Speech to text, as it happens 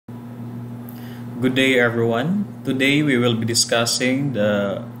Good day, everyone. Today we will be discussing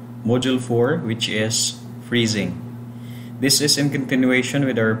the Module 4, which is freezing. This is in continuation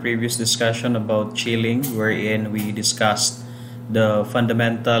with our previous discussion about chilling, wherein we discussed the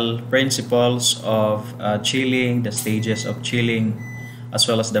fundamental principles of chilling, the stages of chilling, as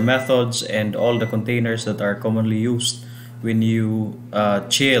well as the methods and all the containers that are commonly used when you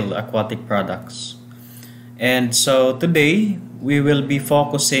chill aquatic products. And so today we will be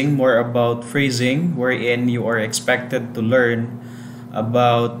focusing more about freezing, wherein you are expected to learn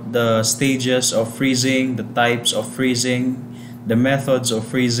about the stages of freezing, the types of freezing, the methods of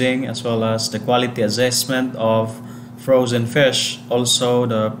freezing, as well as the quality assessment of frozen fish, also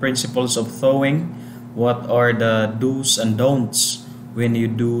the principles of thawing, what are the do's and don'ts when you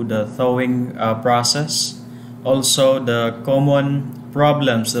do the thawing process, also the common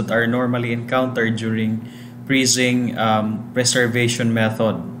problems that are normally encountered during freezing preservation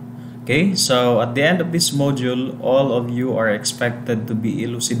method. Okay, so at the end of this module, all of you are expected to be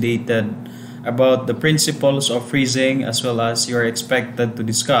elucidated about the principles of freezing, as well as you are expected to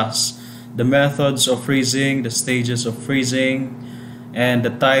discuss the methods of freezing, the stages of freezing, and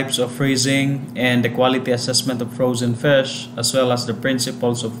the types of freezing, and the quality assessment of frozen fish, as well as the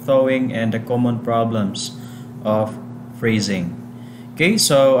principles of thawing and the common problems of freezing. Okay,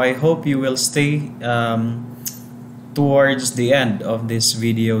 so I hope you will stay towards the end of this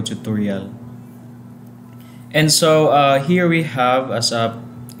video tutorial. And so here we have, as a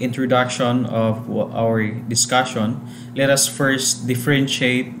introduction of our discussion, let us first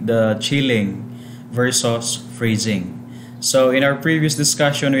differentiate the chilling versus freezing. So in our previous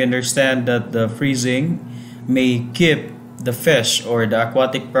discussion, we understand that the freezing may keep the fish or the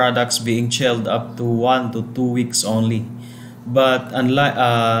aquatic products being chilled up to 1 to 2 weeks only. But unlike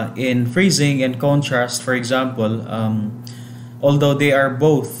in freezing, in contrast, for example, although they are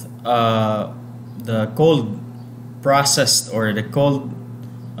both the cold processed or the cold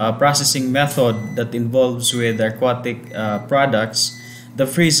processing method that involves with aquatic products, the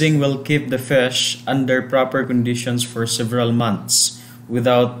freezing will keep the fish under proper conditions for several months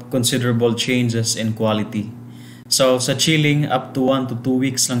without considerable changes in quality. So sa chilling, up to 1 to 2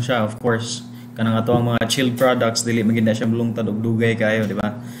 weeks lang siya, of course. Kanang ato ang mga chilled products, dili magid na siya bulungtad og dugay kayo, di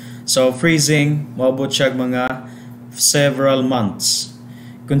ba? So freezing, maabot siya mga several months.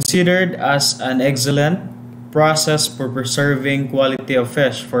 Considered as an excellent process for preserving quality of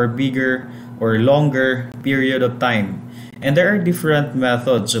fish for a bigger or longer period of time. And there are different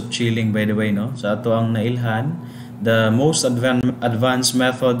methods of chilling, by the way, no? Sa ato ang nailhan, the most advanced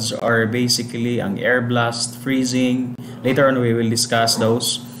methods are basically ang air blast freezing. Later on we will discuss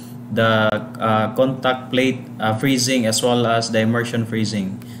those. The contact plate freezing, as well as the immersion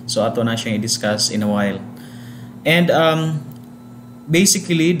freezing. So ato na siyang i-discuss in a while. And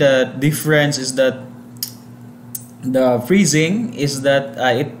basically the difference is that the freezing is that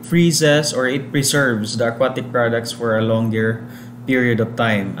it freezes or it preserves the aquatic products for a longer period of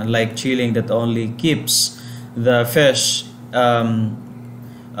time, unlike chilling that only keeps the fish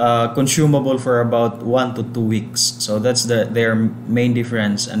consumable for about 1 to 2 weeks. So that's their main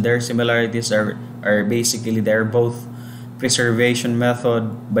difference, and their similarities are basically they're both preservation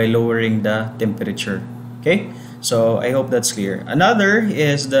method by lowering the temperature. Okay, so I hope that's clear. Another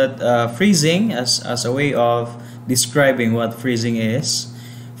is that freezing, as a way of describing what freezing is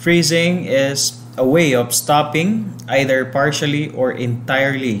a way of stopping either partially or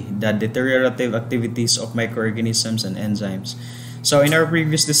entirely the deteriorative activities of microorganisms and enzymes. So in our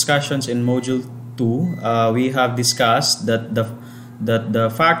previous discussions in Module 2, we have discussed that the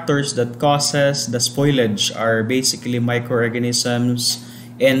factors that causes the spoilage are basically microorganisms,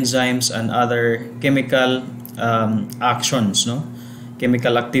 enzymes, and other chemical actions, no?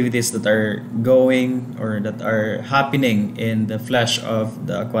 Chemical activities that are going or that are happening in the flesh of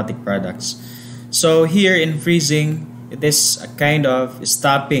the aquatic products. So here in freezing, it is a kind of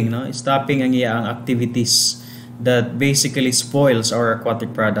stopping, no? Stopping ang iyang activities that basically spoils our aquatic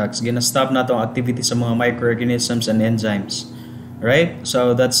products. Gina-stop na itong activity sa mga microorganisms and enzymes. Right?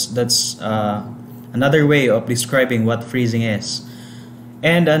 So that's another way of describing what freezing is.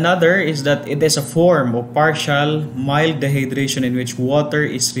 And another is that it is a form of partial mild dehydration in which water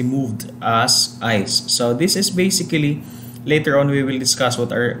is removed as ice. So this is basically, later on we will discuss what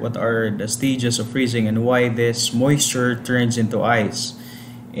are the stages of freezing and why this moisture turns into ice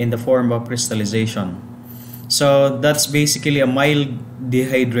in the form of crystallization. So that's basically a mild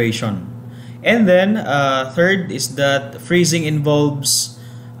dehydration. And then third is that freezing involves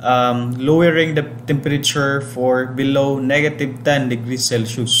lowering the temperature for below -10 degrees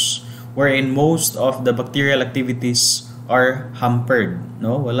Celsius, wherein most of the bacterial activities are hampered,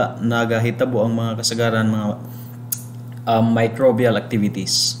 no? Wala nagahitabo ang mga kasagaran mga microbial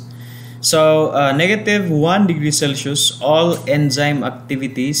activities. So, negative 1 degree Celsius, all enzyme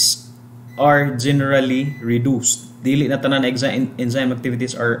activities are generally reduced. Dili na tanan enzyme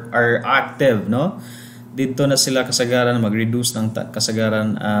activities are active, no? Dito na sila kasagaran mag-reduce ng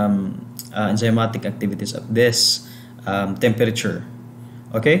kasagaran enzymatic activities at this temperature.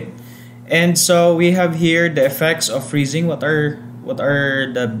 Okay? And so we have here the effects of freezing. What are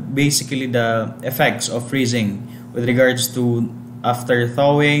basically the effects of freezing with regards to after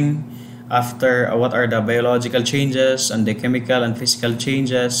thawing, after what are the biological changes and the chemical and physical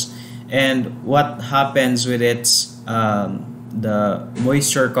changes, and what happens with its the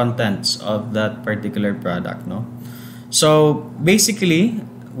moisture contents of that particular product, no? So basically,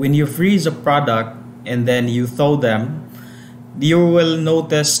 when you freeze a product and then you thaw them, you will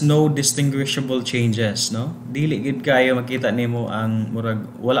notice no distinguishable changes, no? Dili gid kayo makita nimo ang murag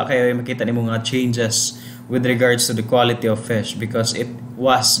wala kayo makita nimo nga changes with regards to the quality of fish because it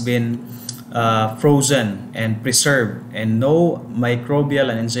was been frozen and preserved, and no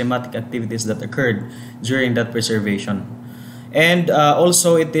microbial and enzymatic activities that occurred during that preservation. And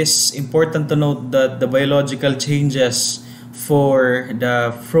also it is important to note that the biological changes for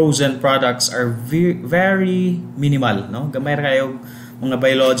the frozen products are very minimal, no? Gamay ra kayo mga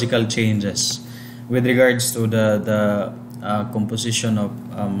biological changes with regards to the composition of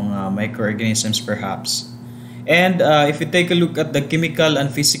mga microorganisms perhaps. And if you take a look at the chemical and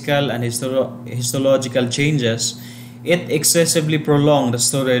physical and histological changes, it excessively prolonged the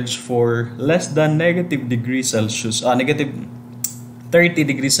storage for less than negative 30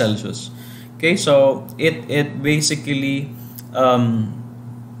 degrees Celsius. Okay, so it basically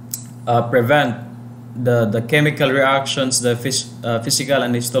prevent the chemical reactions, the physical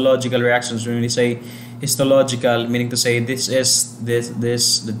and histological reactions. When we say histological, meaning to say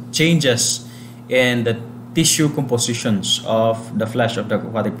the changes in the tissue compositions of the flesh of the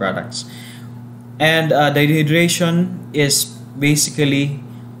aquatic products. And the dehydration is basically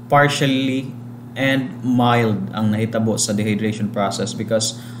partially and mild ang nahitabo sa dehydration process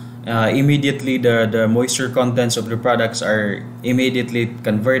because immediately the moisture contents of the products are immediately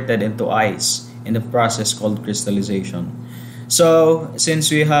converted into ice in the process called crystallization. So since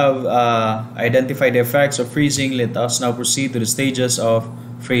we have identified the effects of freezing, let us now proceed to the stages of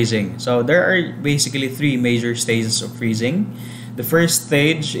freezing. So there are basically three major stages of freezing. The first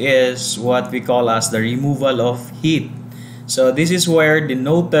stage is what we call as the removal of heat. So this is where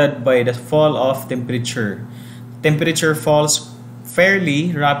denoted by the fall of temperature. Temperature falls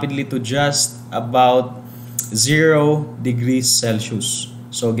fairly rapidly to just about 0 degrees Celsius.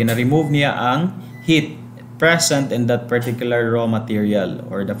 So gina-remove niya ang heat present in that particular raw material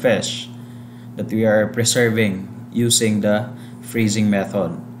or the fish that we are preserving using the freezing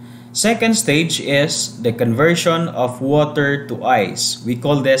method. Second stage is the conversion of water to ice. We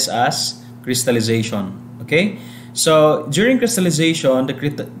call this as crystallization. Okay? So during crystallization, the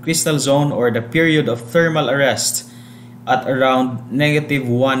crystal zone or the period of thermal arrest at around negative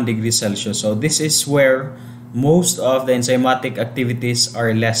 1 degree Celsius. So this is where most of the enzymatic activities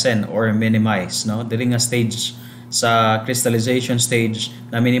are lessened or minimized, no? Dili nga stage sa crystallization stage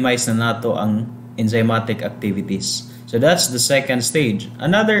na minimize na nato ang enzymatic activities. So that's the second stage.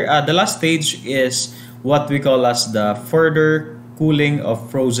 The last stage is what we call as the further cooling of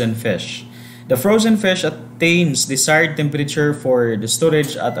frozen fish. The frozen fish attains desired temperature for the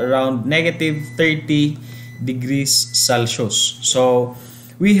storage at around negative 30 degrees Celsius. So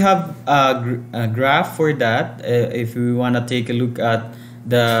we have a graph for that. If we want to take a look at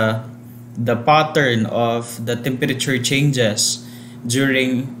the pattern of the temperature changes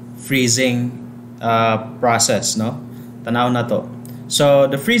during freezing process, no? Tanaw na to. So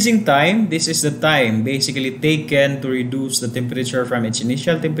the freezing time, this is the time basically taken to reduce the temperature from its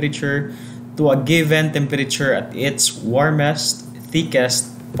initial temperature to a given temperature at its warmest,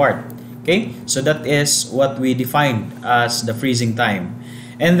 thickest part. Okay, so that is what we defined as the freezing time.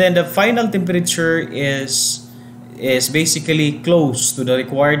 And then the final temperature is basically close to the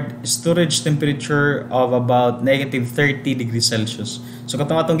required storage temperature of about negative 30 degrees Celsius. So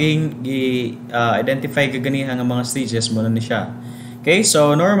katong atong identify kaganihan nga mga stages mo na ni siya. Okay,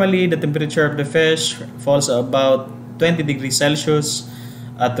 so normally the temperature of the fish falls about 20 degrees Celsius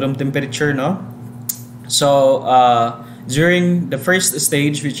at room temperature, no? So during the first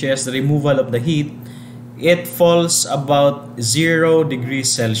stage, which is the removal of the heat, it falls about 0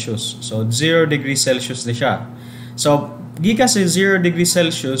 degrees Celsius. So 0 degrees Celsius na siya. So gikan sa 0 degrees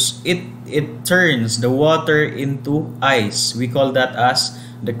Celsius, it turns the water into ice. We call that as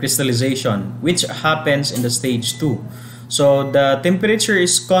the crystallization, which happens in the stage 2. So the temperature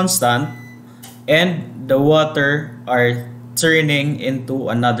is constant and the water are turning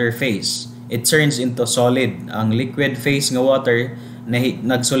into another phase. It turns into solid. Ang liquid phase ng water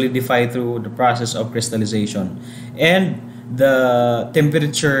nag-solidify through the process of crystallization. And the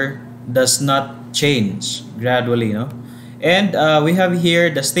temperature does not change gradually, no? And we have here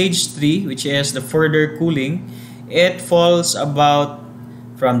the stage 3, which is the further cooling. It falls about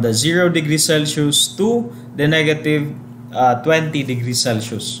from the 0 degrees Celsius to the negative 20 degrees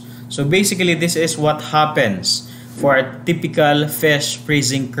Celsius. So basically, this is what happens for a typical fish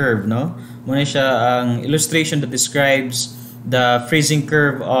freezing curve, no? Muna siya ang illustration that describes the freezing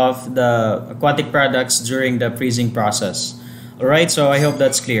curve of the aquatic products during the freezing process. Alright, so I hope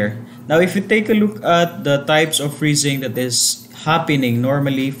that's clear. Now, if you take a look at the types of freezing that is happening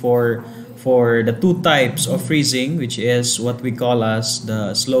normally for the two types of freezing, which is what we call as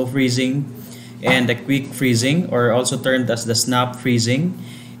the slow freezing and the quick freezing, or also termed as the snap freezing.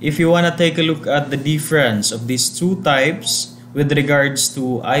 If you want to take a look at the difference of these two types with regards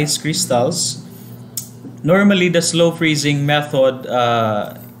to ice crystals, normally the slow freezing method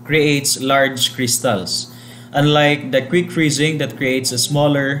creates large crystals, unlike the quick freezing that creates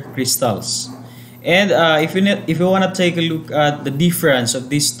smaller crystals. And if you want to take a look at the difference of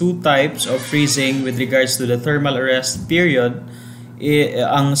these two types of freezing with regards to the thermal arrest period,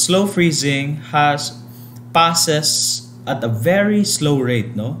 ang slow freezing passes at a very slow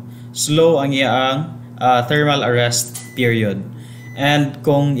rate, no? Slow ang iyang thermal arrest period. And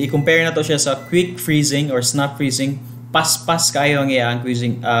kung i-compare na to siya sa quick freezing or snap freezing, pas-pas kayo ang iyang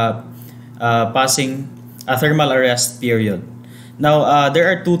freezing passing a thermal arrest period. Now, there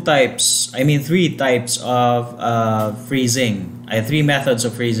are three types of freezing. Three methods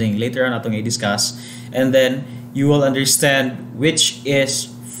of freezing. Later on, atong i-discuss. And then, you will understand which is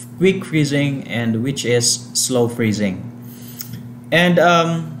quick freezing and which is slow freezing. And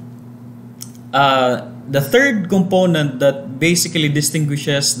the third component that basically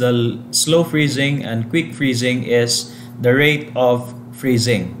distinguishes the slow freezing and quick freezing is the rate of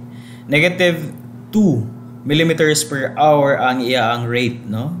freezing. Negative 2 millimeters per hour ang iyaang rate,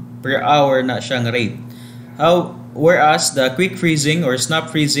 no? Per hour na siyang rate. Whereas the quick freezing or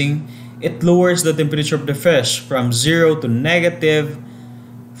snap freezing, it lowers the temperature of the fish from 0 to negative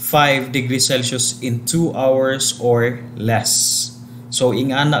 5 degrees Celsius in 2 hours or less. So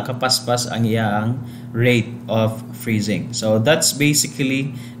ingana kapaspas ang iyaang rate of freezing. So that's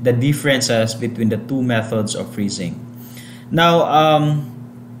basically the differences between the two methods of freezing. Now,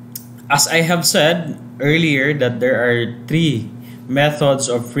 as I have said earlier, that there are three methods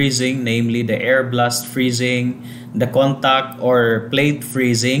of freezing, namely the air blast freezing, the contact or plate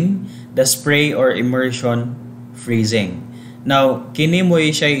freezing, the spray or immersion freezing. Now, kini mo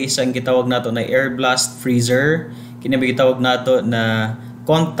siya isang gitawag nato na air blast freezer, kini mo gitawag nato na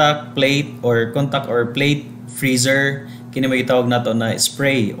contact or plate freezer, kini mo gitawag nato na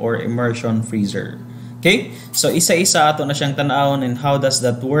spray or immersion freezer. Okay? So isa-isa ato na siyang tan-awon and how does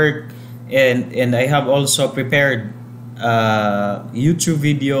that work? And I have also prepared YouTube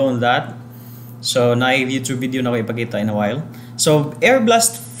video on that. So na YouTube video na ko ipakita in a while. So air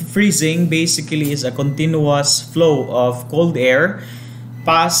blast freezing basically is a continuous flow of cold air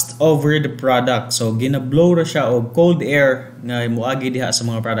passed over the product. So ginablow ra siya og cold air nga moagi diha sa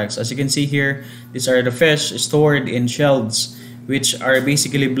mga products. As you can see here, these are the fish stored in shelves which are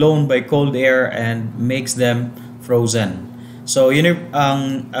basically blown by cold air and makes them frozen. So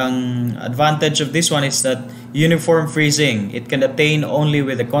ang advantage of this one is that uniform freezing. It can attain only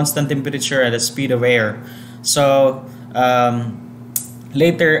with a constant temperature at the speed of air. So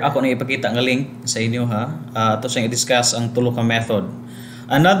later ako na ipakita ang link sa inyo ha. Ato siyang i-discuss ang tulo ka method.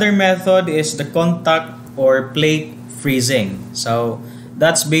 Another method is the contact or plate freezing. So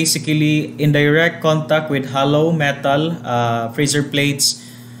that's basically indirect contact with hollow metal freezer plates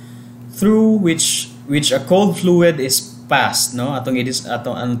through which a cold fluid is passed, no? Atong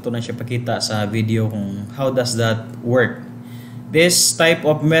na siya pakita sa video kung how does that work. This type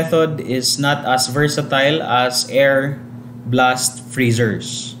of method is not as versatile as air blast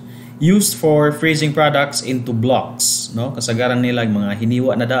freezers used for freezing products into blocks, no? Kasagaran nila mga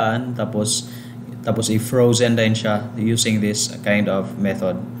hiniwa na daan tapos i-frozen din siya using this kind of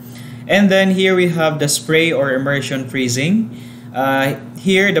method. And then here we have the spray or immersion freezing.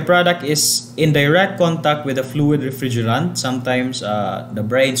 Here the product is in direct contact with a fluid refrigerant, sometimes the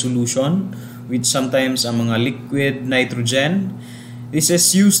brine solution, with sometimes ang mga liquid nitrogen. This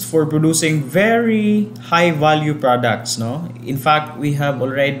is used for producing very high value products, no? In fact, we have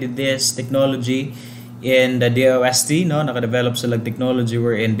already this technology in the DOST, no? Naka-develop sila technology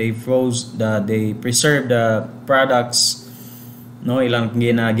wherein they preserve the products no, ilang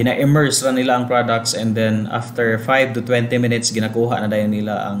gina-immerse ra nila ang products, and then after 5 to 20 minutes ginakuha na dayon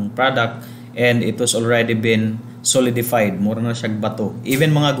nila ang product, and it was already been solidified, mura na siyang bato.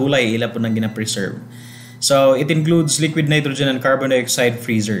 Even mga gulay ila po nang gina-preserve. So it includes liquid nitrogen and carbon dioxide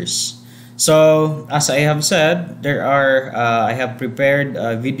freezers. So as I have said, there are I have prepared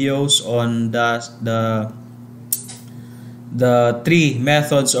videos on the three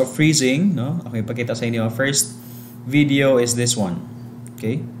methods of freezing, no? Okay, pakita sa inyo. First video is this one.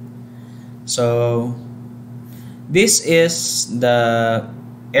 Okay, so this is the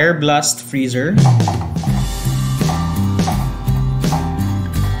air blast freezer.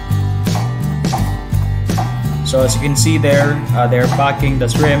 So as you can see there, they're packing the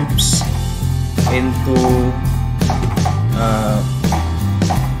shrimps into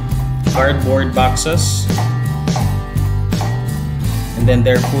cardboard boxes, and then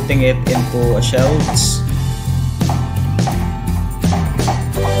they're putting it into shelves.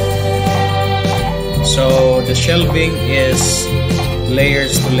 So the shelving is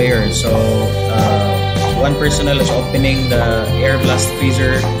layers to layers. So one personnel is opening the air blast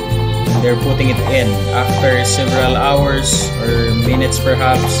freezer, and they're putting it in. After several hours or minutes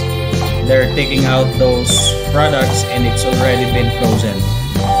perhaps, they're taking out those products and it's already been frozen.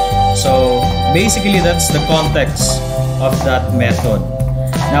 So basically that's the context of that method.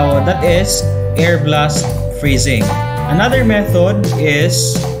 Now that is air blast freezing. Another method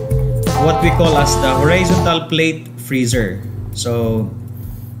is what we call as the horizontal plate freezer. So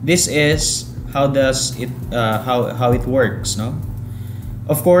this is how it works, no?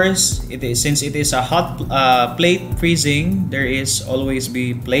 Of course, since it is a hot plate freezing, there is always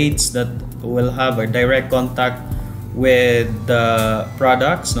be plates that will have a direct contact with the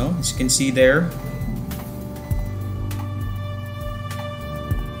products, no? As you can see there.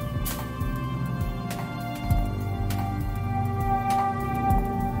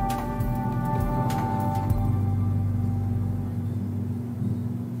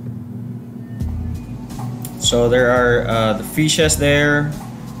 So there are the fishes there,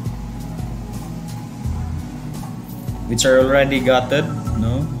 which are already gutted,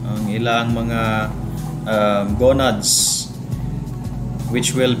 no? Ang ilang mga gonads,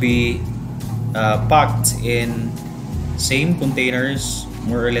 which will be packed in same containers,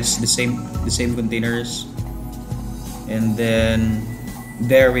 more or less the same containers, and then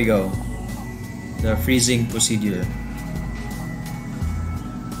there we go, the freezing procedure.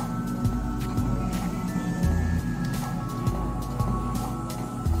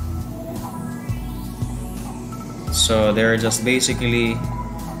 So they're just basically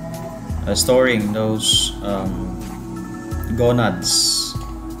storing those gonads.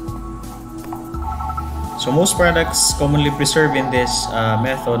 So most products commonly preserved in this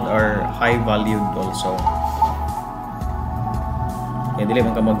method are high valued also. Kaya dili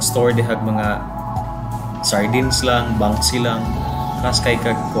man ka mag-store dihag mga sardines lang, bangsi lang, kaskay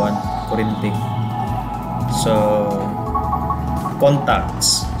kag kuan, kurintig. So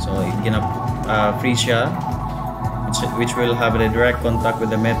contacts. So freeze siya, which will have a direct contact with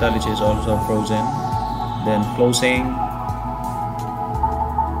the metal, which is also frozen. Then closing,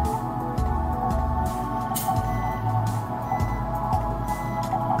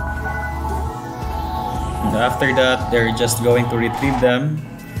 and after that they're just going to retrieve them,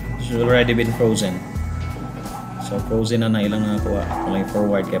 which has already been frozen. So frozen na ilang nakakuha, kulay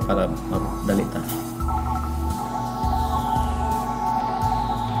forward kaya para madalita.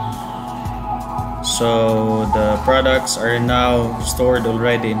 So the products are now stored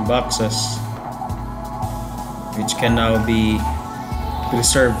already in boxes, which can now be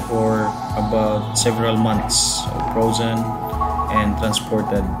preserved for about several months, so frozen and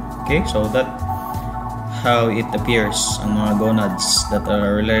transported. Okay, so that how it appears ang mga gonads that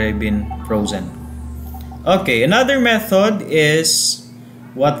are already been frozen. Okay, another method is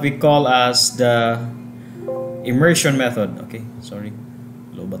what we call as the immersion method. Okay, sorry,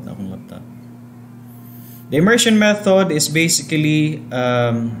 lobat na akong laptop. The immersion method is basically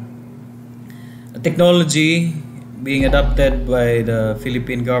a technology being adopted by the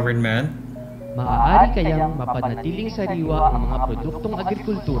Philippine government. Maaari kayang mapanatiling sariwa ang mga produktong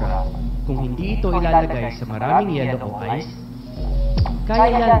agrikultura kung hindi ito ilalagay sa maraming yelo o ice?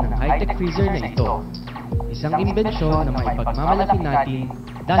 Kaya yan ng high-tech freezer na ito. Isang imbensyon na maipagmamalaki natin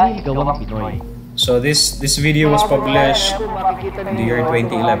dahil gawang Pinoy. So this video was published in the year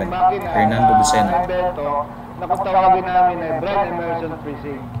 2011. Hernando Lucena. Na kung tawagin namin ay brine immersion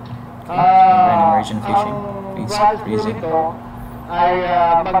freezing. Brine immersion freezing. Ay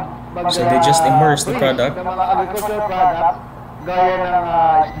so they just immerse the product. Ng mga agricultural products gaya ng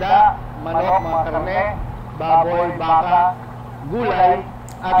isda, manok, mga karne, baboy, baka, gulay,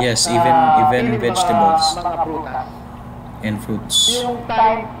 at Yes, even vegetables mga prutas. and fruits. Yung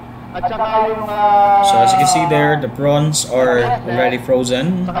time at saka yung So as you can see there, the prawns are already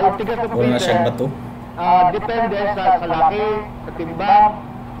frozen. saka yung tigas ng Wala na siyang freezer, bato. depende sa laki, sa timbang,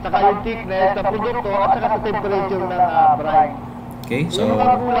 saka yung thickness sa produkto at saka sa temperature ng brine. Okay, Yung so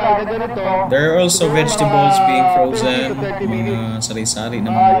mga gulay na ganito, there are also siguro vegetables mga being 20 frozen, to 30 mga minutes. sari-sari na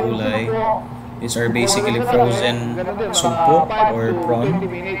mga Yung gulay. sumpo, These are basically frozen ganun din, mga sumpo 5 or to 20 prawn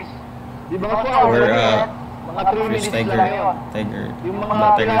minutes. Di ba kasi or mga 3 fish minutes lang tiger, yun. tiger, Yung mga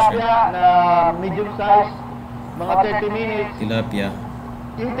tiger tilapia shrimp, na medium size, mga 30 minutes. tilapia.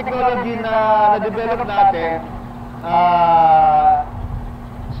 Yung technology na na-develop natin,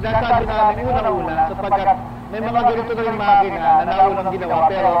 sinasabi namin unang-una sapagkat may mga ganito na yung makina na naunang ginawa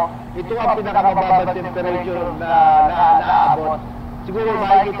pero ito ang pinakamababang temperature na naaabot. Siguro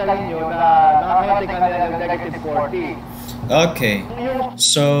makikita ninyo na nakakarating kanila ng -40. Okay,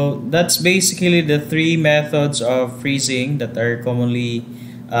 so that's basically the three methods of freezing that are commonly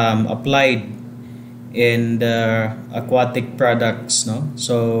applied in the aquatic products, no?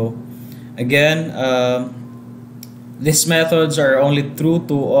 So again, these methods are only true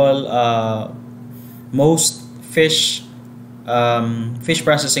to all most fish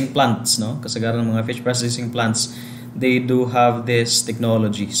processing plants, no? Kasagaran ng mga fish processing plants, they do have these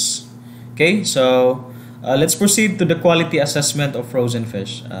technologies. Okay, so let's proceed to the quality assessment of frozen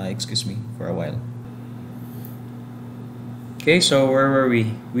fish. Excuse me for a while. Okay, so where were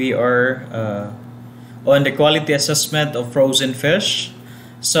we? We are on the quality assessment of frozen fish.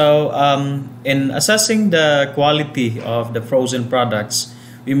 So in assessing the quality of the frozen products,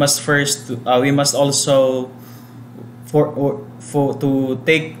 we must also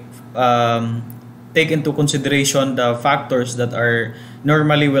take into consideration the factors that are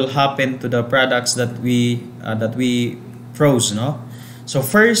normally will happen to the products that we froze, no? So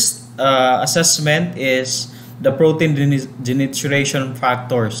first assessment is the protein denaturation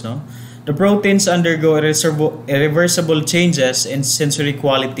factors, no? The proteins undergo irreversible changes in sensory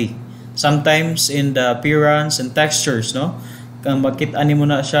quality, sometimes in the appearance and textures, no? Kung makita nimo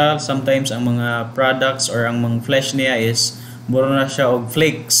na siya, sometimes ang mga products or ang mga flesh niya is mura na siya og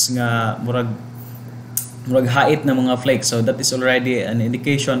flakes nga murag hait na mga flakes. So that is already an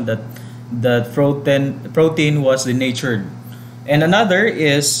indication that the protein was denatured. And another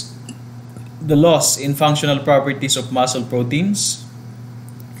is the loss in functional properties of muscle proteins,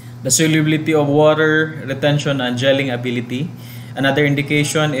 the solubility of water, retention and gelling ability. Another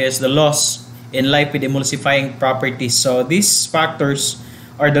indication is the loss in lipid emulsifying properties. So these factors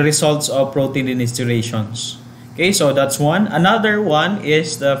are the results of protein denaturations. Okay, so that's one. Another one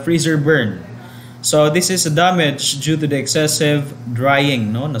is the freezer burn. So this is a damage due to the excessive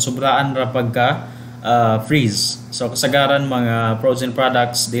drying, no? Nasubraan ra pagka freeze. So kasagaran mga frozen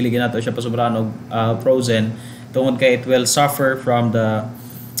products, dili ginato siya pasubraan og frozen tungod kay it will suffer from the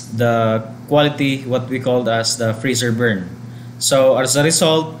quality what we called as the freezer burn. So as a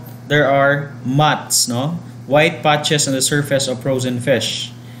result, there are mats, no? White patches on the surface of frozen fish.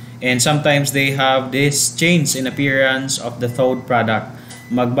 And sometimes they have this change in appearance of the thawed product.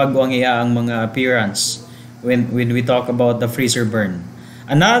 Magbago ang iya ang mga appearance when we talk about the freezer burn.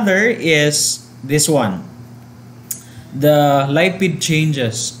 Another is this one, the lipid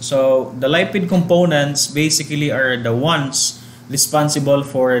changes. So the lipid components basically are the ones responsible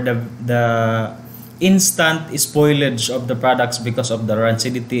for the instant spoilage of the products because of the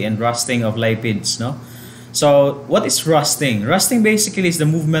rancidity and rusting of lipids, no? So what is rusting? Rusting basically is the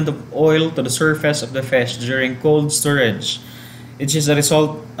movement of oil to the surface of the fish during cold storage. It is a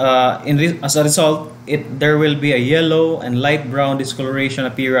result. As a result, there will be a yellow and light brown discoloration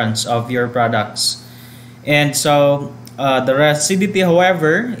appearance of your products. And so the acidity,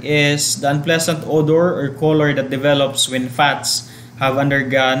 however, is the unpleasant odor or color that develops when fats have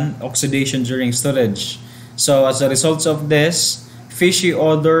undergone oxidation during storage. So as a result of this, fishy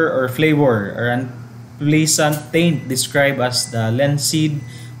odor or flavor or unpleasant taint described as the linseed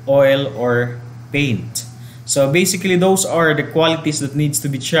oil or paint. So basically, those are the qualities that needs to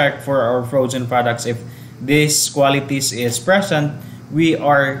be checked for our frozen products. If these qualities is present, we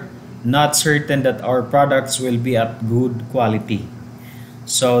are not certain that our products will be at good quality.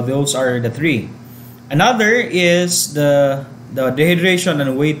 So those are the three. Another is the dehydration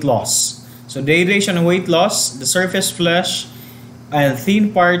and weight loss. So dehydration and weight loss, the surface flesh and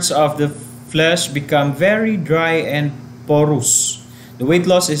thin parts of the flesh become very dry and porous. The weight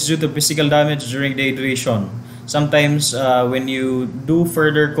loss is due to physical damage during dehydration. Sometimes when you do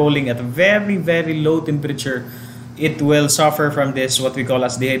further cooling at a very, very low temperature, it will suffer from this what we call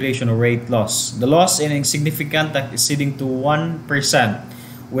as dehydration or rate loss. The loss in insignificant exceeding to 1%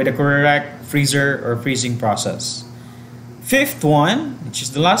 with a correct freezer or freezing process. Fifth one, which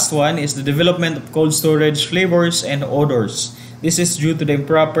is the last one, is the development of cold storage flavors and odors. This is due to the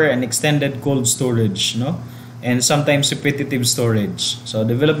improper and extended cold storage, no? And sometimes repetitive storage. So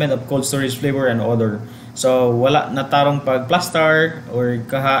development of cold storage flavor and odor. So wala na tarong pag-plaster or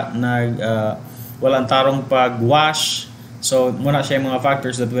kaha nag walang tarong pag-wash. So muna siya yung mga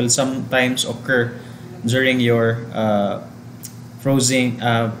factors that will sometimes occur during your freezing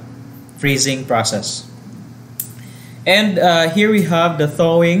process. And here we have the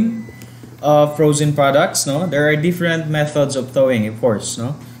thawing of frozen products, no? There are different methods of thawing, of course,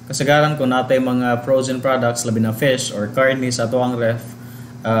 no? Kasagaran ko natay mga frozen products, labi na fish or karne sa ato ang ref,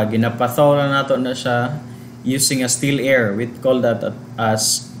 ginapathaw na nato na siya using a still air. We call that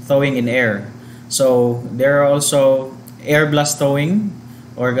as thawing in air. So there are also air blast thawing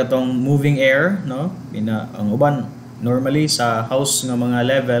or katong moving air, no? Ang uban normally sa house nga mga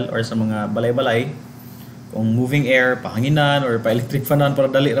level or sa mga balay-balay, kung moving air, pahanginan or pa-electric fanan para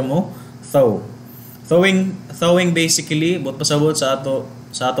dali ra mo thaw. Thawing basically, but pasabot sa ato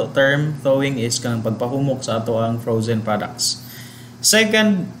term, thawing is kanang pagpahumok sa ato ang frozen products.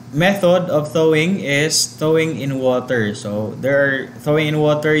 Second method of thawing is thawing in water. So there are thawing in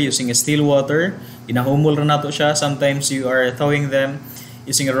water using a still water. Inahumol ra nato siya. Sometimes you are thawing them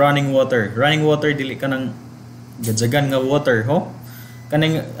using a running water. Running water dili ka nang gadzagan nga water, ho?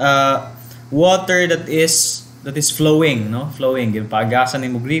 Kaning water that is flowing, no? Flowing. Ginpaagasan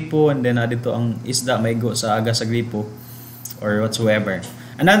nimo gripo and then adito ang isda maigo sa aga sa gripo or whatsoever.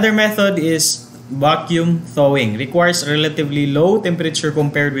 Another method is vacuum thawing. Requires relatively low temperature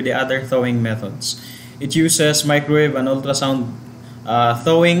compared with the other thawing methods. It uses microwave and ultrasound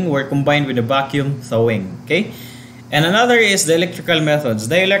thawing were combined with the vacuum thawing. Okay? And another is the electrical methods.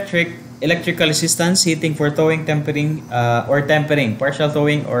 Electrical assistance, heating for thawing, tempering, partial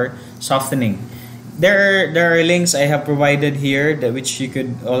thawing or softening. There are links I have provided here that which you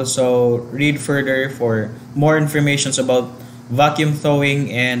could also read further for more information about vacuum thawing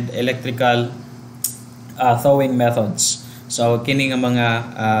and electrical thawing methods. So kini nga mga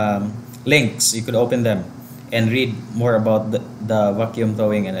links, you could open them and read more about the vacuum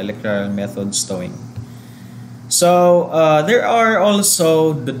thawing and electrical methods thawing. So there are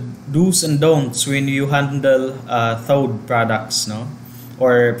also the do's and don'ts when you handle thawed products, no?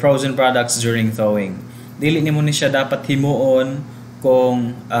 Or frozen products during thawing. Dili nimo ni siya dapat himuon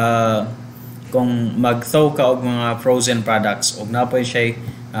kung mag-thaw ka og mga frozen products og napoy siya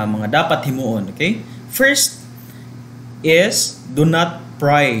mga dapat himuon, okay? First is do not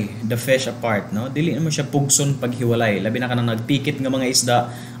pry the fish apart, no? Dili nimo siya pugson paghiwalay. Labi na kanang nagpikit nga mga isda,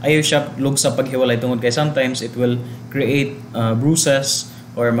 ayaw siya lugsa paghiwalay tungod kay sometimes it will create bruises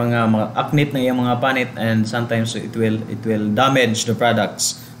or mga aknit na iyang mga panit and sometimes it will damage the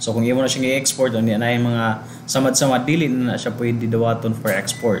products. So kung imo na siya i-export on yan ay mga samad-samad, dili na siya pwede dawaton for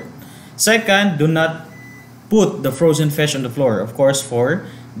export. Second, do not put the frozen fish on the floor, of course for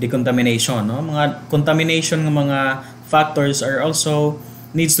decontamination, no? Mga contamination ng mga factors are also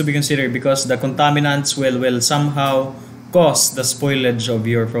needs to be considered because the contaminants will somehow cause the spoilage of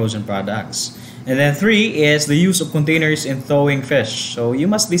your frozen products. And then 3 is the use of containers in thawing fish. So you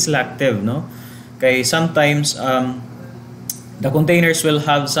must be selective, no? Okay, sometimes the containers will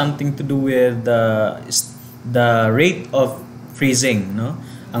have something to do with the rate of freezing, no?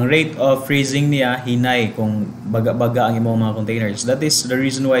 Ang rate of freezing niya hinay kung baga-baga ang imong mga containers. That is the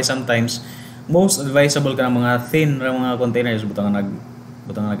reason why sometimes most advisable ka ng mga thin ra mga containers, butang nag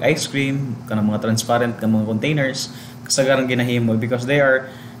ice cream, kanang mga transparent ka mga containers kasagaran ginahimo because they are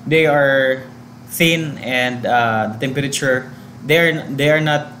thin and the temperature they are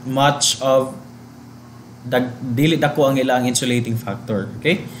not much of dili dako ang ilang insulating factor.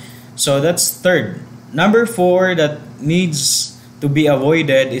 Okay, so that's third. Number 4 that needs to be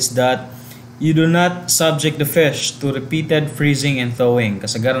avoided is that you do not subject the fish to repeated freezing and thawing.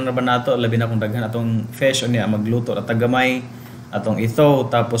 Kasagaran na ba nato labi na kung daghan atong fish o niya magluto at tagamay atong ithaw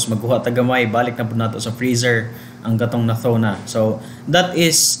tapos magkuha tagamay balik na pud nato sa freezer ang katong na-thaw na. So that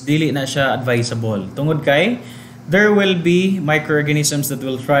is dili na siya advisable tungod kay there will be microorganisms that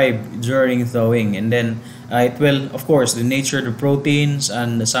will thrive during thawing and then it will, of course, the nature, the proteins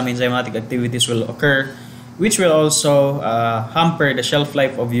and some enzymatic activities will occur which will also hamper the shelf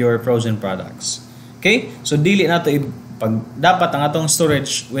life of your frozen products. Okay, so dili nato pag dapat ang atong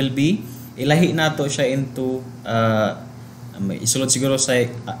storage will be ilahi nato siya into isulod siguro sa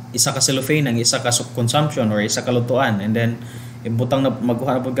isa ka cellophane ang isa ka consumption or isa ka lutuan and then ibutang na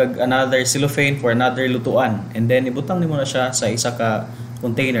magkuha na pud kag another cellophane for another lutuan, and then ibutang nimo na siya sa isa ka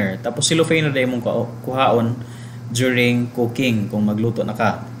container, tapos cellophane na mong kuhaon during cooking kung magluto na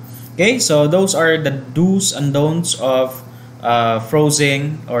ka. Okay, so those are the do's and don'ts of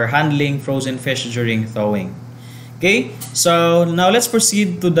frozen or handling frozen fish during thawing. Okay, so now let's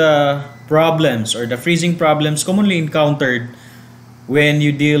proceed to the problems or the freezing problems commonly encountered when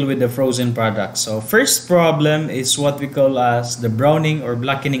you deal with the frozen products. So first problem is what we call as the browning or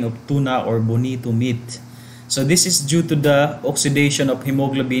blackening of tuna or bonito meat. So this is due to the oxidation of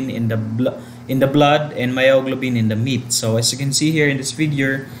hemoglobin in the blood and myoglobin in the meat. So as you can see here in this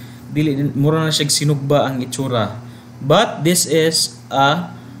figure, dili mura na siya sinugba ang itsura. But this is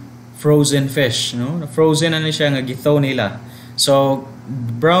a frozen fish, no? Frozen na siya nga githaw nila. So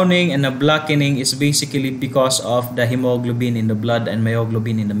browning and the blackening is basically because of the hemoglobin in the blood and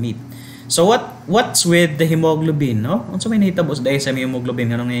myoglobin in the meat. So what's with the hemoglobin, no? Unsa may nahitabo dahil sa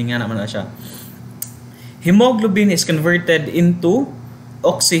hemoglobin nganong ngingana man na siya? Hemoglobin is converted into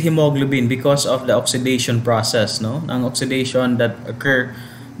oxyhemoglobin because of the oxidation process, no? Ang oxidation that occur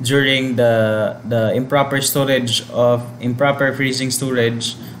during the improper freezing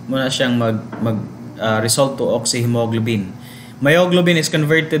storage muna siyang result to oxyhemoglobin. Myoglobin is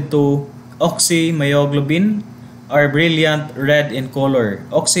converted to oxymyoglobin or brilliant red in color.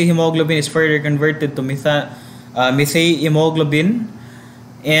 Oxyhemoglobin is further converted to methemoglobin,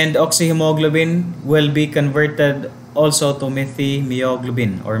 and oxyhemoglobin will be converted also to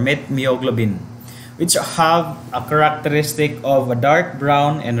methemyoglobin or methmyoglobin, which have a characteristic of a dark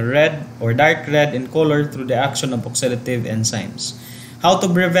brown and red or dark red in color through the action of oxidative enzymes. How to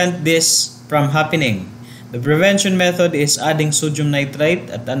prevent this from happening? The prevention method is adding sodium nitrite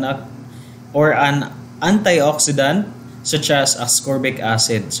at an antioxidant such as ascorbic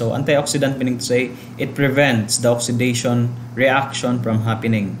acid. So antioxidant meaning to say it prevents the oxidation reaction from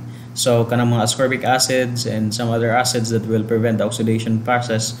happening. So kanang mga ascorbic acids and some other acids that will prevent the oxidation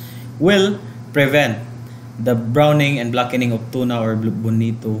process will prevent the browning and blackening of tuna or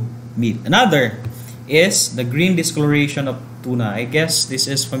bonito meat. Another is the green discoloration of tuna. I guess this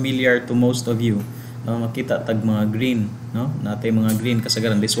is familiar to most of you. No, makita tag mga green, no? Natay mga green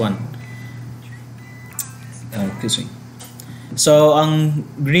kasagaran this one. Excuse me. So ang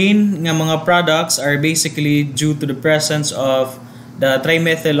green nga mga products are basically due to the presence of the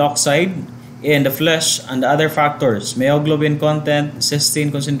trimethyl oxide in the flesh and the other factors, myoglobin content, cysteine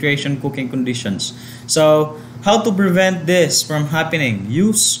concentration, cooking conditions. So how to prevent this from happening?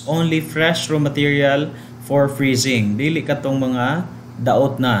 Use only fresh raw material for freezing. Dili katong mga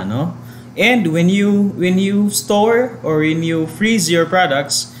daot na, no? And when you store or when you freeze your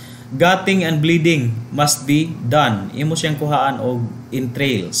products, gutting and bleeding must be done. Imo siyang kuhaan og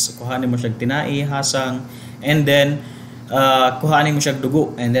entrails. Kuhaan mo siyang tinai, hasang, and then kuhaan mo siyang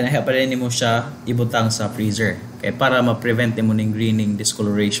dugo, and then pa rin mo siya ibutang sa freezer. Okay, para ma-prevent mo ning greening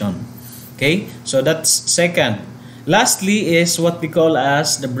discoloration. Okay? So that's second. Lastly is what we call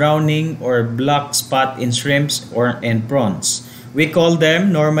as the browning or black spot in shrimps and prawns. We call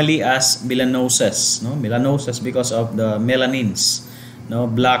them normally as melanoses, no? Melanoses because of the melanins, no,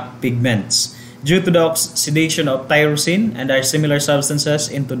 black pigments, due to the oxidation of tyrosine and their similar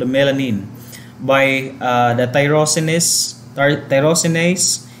substances into the melanin by the tyrosinase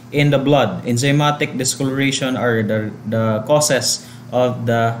in the blood. Enzymatic discoloration are the causes of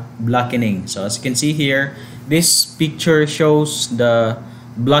the blackening. So as you can see here, this picture shows the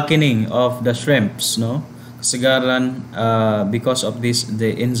blackening of the shrimps, no? Kasagaran because of the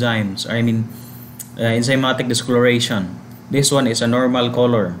enzymes, enzymatic discoloration. This one is a normal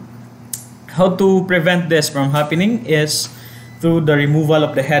color. How to prevent this from happening is through the removal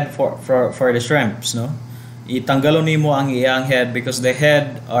of the head for the shrimps, no? Itanggalon nimo ang iyang head because the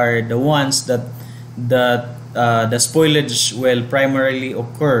head are the ones that the spoilage will primarily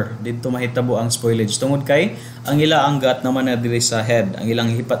occur. Dito mahitabo ang spoilage tungod kay ang ila anggat naman na diri sa head, ang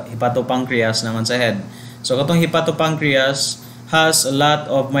ilang hepatopancreas naman sa head. So katong hepatopancreas has a lot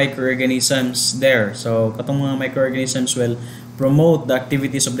of microorganisms there. So katong mga microorganisms will promote the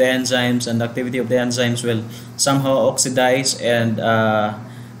activities of the enzymes, and the activity of the enzymes will somehow oxidize, and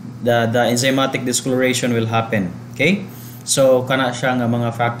the enzymatic discoloration will happen. Okay? So kana siya nga mga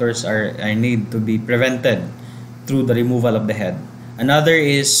factors are need to be prevented through the removal of the head. Another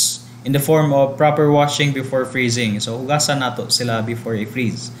is in the form of proper washing before freezing. So hugasan nato sila before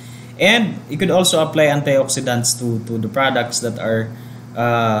i-freeze. And you could also apply antioxidants to the products that are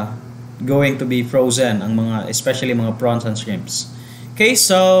going to be frozen, ang mga especially mga prawns and shrimps. Okay,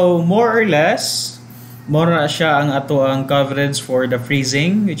 so more or less mora siya ang ato ang coverage for the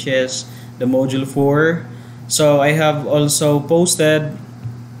freezing, which is the module 4. So I have also posted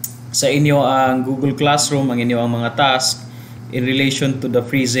sa inyo ang Google Classroom, ang inyo ang mga task in relation to the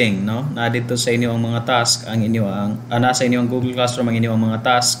freezing, no? Na dito sa inyo ang mga task, ang inyo ang nasa inyo ang Google Classroom ang inyo ang mga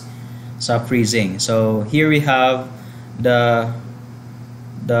task sa freezing. So here we have the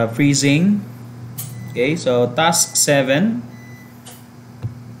freezing. Okay, so task 7.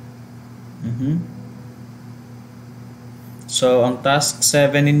 So ang task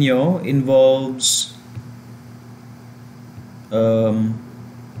 7 ninyo involves to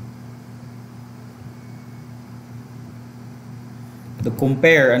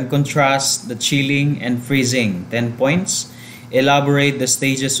compare and contrast the chilling and freezing. 10 points. Elaborate the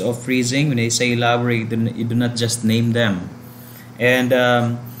stages of freezing. When I say elaborate, you do not just name them. And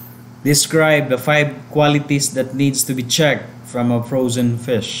describe the 5 qualities that needs to be checked from a frozen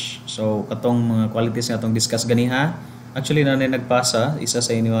fish. So, katong mga qualities nga itong discuss ganiha. Actually, na nagpasa. Isa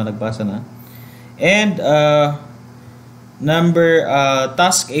sa inyo nagpasa na. And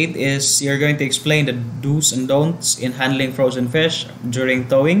task 8 is you're going to explain the do's and don'ts in handling frozen fish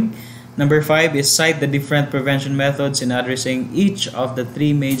during towing. Number 5 is cite the different prevention methods in addressing each of the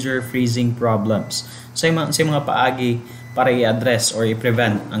 3 major freezing problems. So mga paagi para i-address or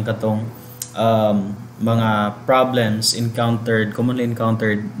i-prevent ang katong mga problems commonly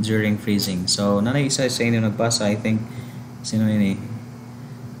encountered during freezing. So nanay isa sa inyo nagbasa, I think sino yun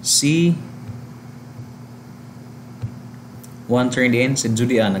si 1 turned in, si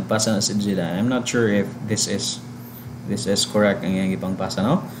Julia, nagpasa na si Julia. I'm not sure if this is correct ang iyang ipangpasa,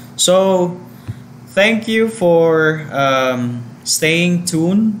 no? So, thank you for staying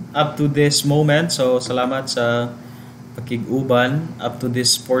tuned up to this moment. So, salamat sa pakiguban up to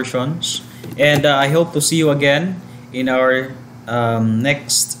these portions. And I hope to see you again in our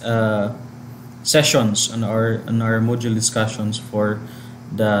next sessions on our module discussions for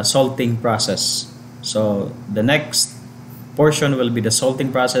the salting process. So, the next portion will be the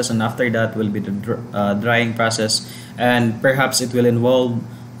salting process, and after that will be the drying process, and perhaps it will involve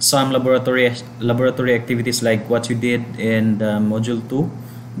some laboratory activities like what you did in the module 2,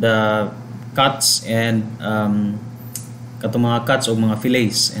 the cuts and katong mga cuts o mga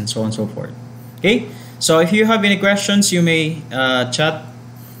fillets and so on and so forth. Okay, so if you have any questions, you may chat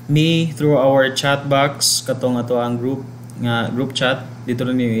me through our chat box katong ato ang group chat. Dito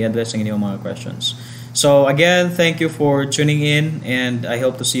rin niyo i-address ang inyong mga questions. So again, thank you for tuning in, and I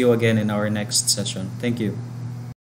hope to see you again in our next session. Thank you.